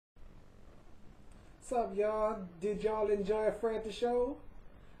What's up, y'all? Did y'all enjoy Fred the Show?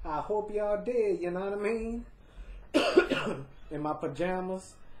 I hope y'all did, you know what I mean? In my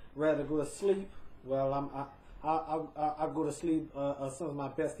pajamas, ready to go to sleep. Well, I'll go to sleep as soon as my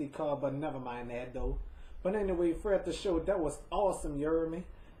bestie called, but never mind that, though. But anyway, Fred the Show, that was awesome, you heard me?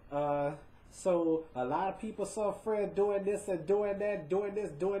 So, a lot of people saw Fred doing this and doing that, doing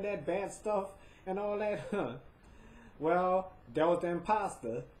this, doing that bad stuff, and all that. Well, that was the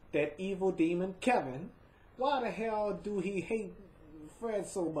imposter, that evil demon Kevin. Why the hell do he hate Fred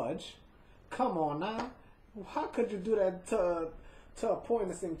so much? Come on now. How could you do that to a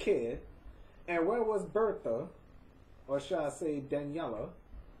poor-innocent kid? And where was Bertha? Or should I say Daniela?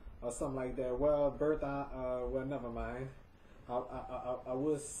 Or something like that. Well, Bertha, well, never mind. I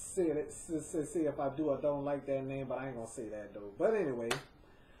will see if I do or don't like that name, but I ain't gonna say that though. But anyway,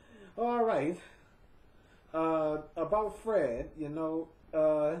 all right. About Fred, you know,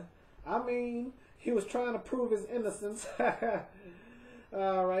 I mean, he was trying to prove his innocence.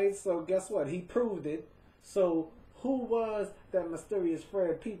 All right, so guess what? He proved it. So who was that mysterious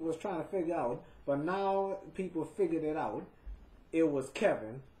Fred people was trying to figure out? But now people figured it out. It was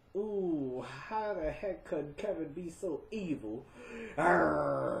Kevin. Ooh, how the heck could Kevin be so evil?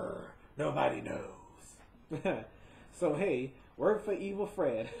 Arrgh, nobody knows. So hey, work for evil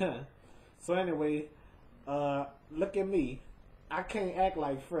Fred. So anyway, look at me. I can't act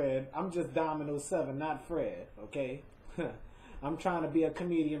like Fred. I'm just Dominoes 7, not Fred, okay? I'm trying to be a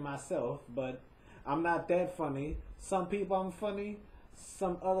comedian myself, but I'm not that funny. Some people I'm funny,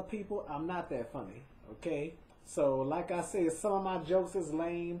 some other people I'm not that funny, okay? So, like I said, some of my jokes is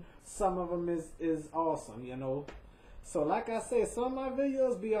lame, some of them is awesome, you know? So, like I said, some of my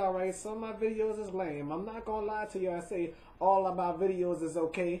videos be alright, some of my videos is lame. I'm not gonna lie to you and say all of my videos is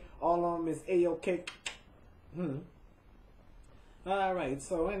okay, all of them is A-okay. Alright,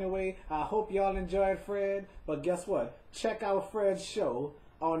 so anyway, I hope y'all enjoyed Fred, but guess what? Check out Fred's show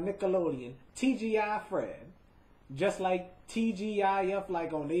on Nickelodeon, TGI Fred. Just like TGIF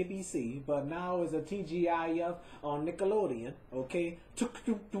like on ABC, but now it's a TGIF on Nickelodeon, okay?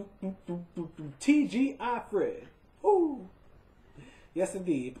 TGI Fred. Woo! Yes,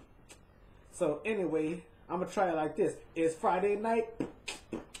 indeed. So anyway, I'm going to try it like this. It's Friday night,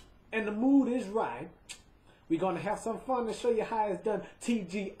 and the mood is right. We're going to have some fun to show you how it's done.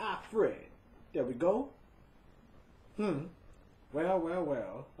 TGI Fred. There we go.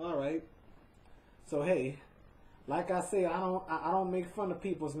 Well. All right. So, hey, like I say, I don't make fun of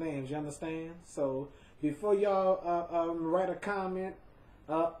people's names, you understand? So, before y'all write a comment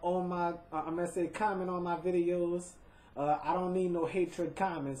on my, I'm going to say comment on my videos, I don't need no hatred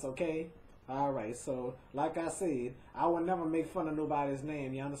comments, okay? All right, so like I said, I would never make fun of nobody's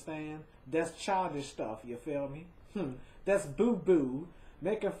name, you understand? That's childish stuff, you feel me? That's boo-boo.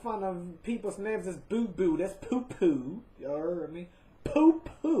 Making fun of people's names is boo-boo. That's poo-poo. You heard me?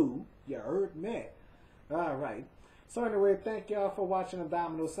 Poo-poo. You heard me? All right. So anyway, thank y'all for watching the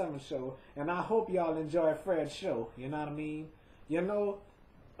Dominoes 7 show, and I hope y'all enjoy Fred's show, you know what I mean? You know,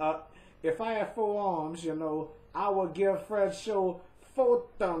 if I had 4 arms, you know, I would give Fred's show 4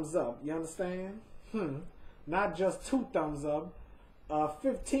 thumbs up, you understand? Not just 2 thumbs up,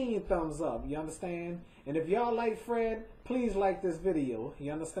 15 thumbs up, you understand? And if y'all like Fred, please like this video,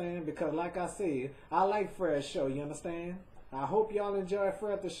 you understand? Because like I said, I like Fred's show, you understand? I hope y'all enjoy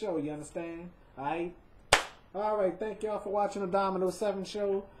Fred the show, you understand? Alright? Alright, thank y'all for watching the Dominoes 7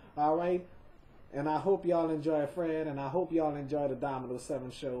 show, alright? And I hope y'all enjoy Fred, and I hope y'all enjoy the Dominoes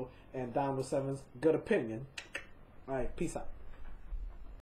 7 show and Dominoes 7's good opinion. Alright, peace out.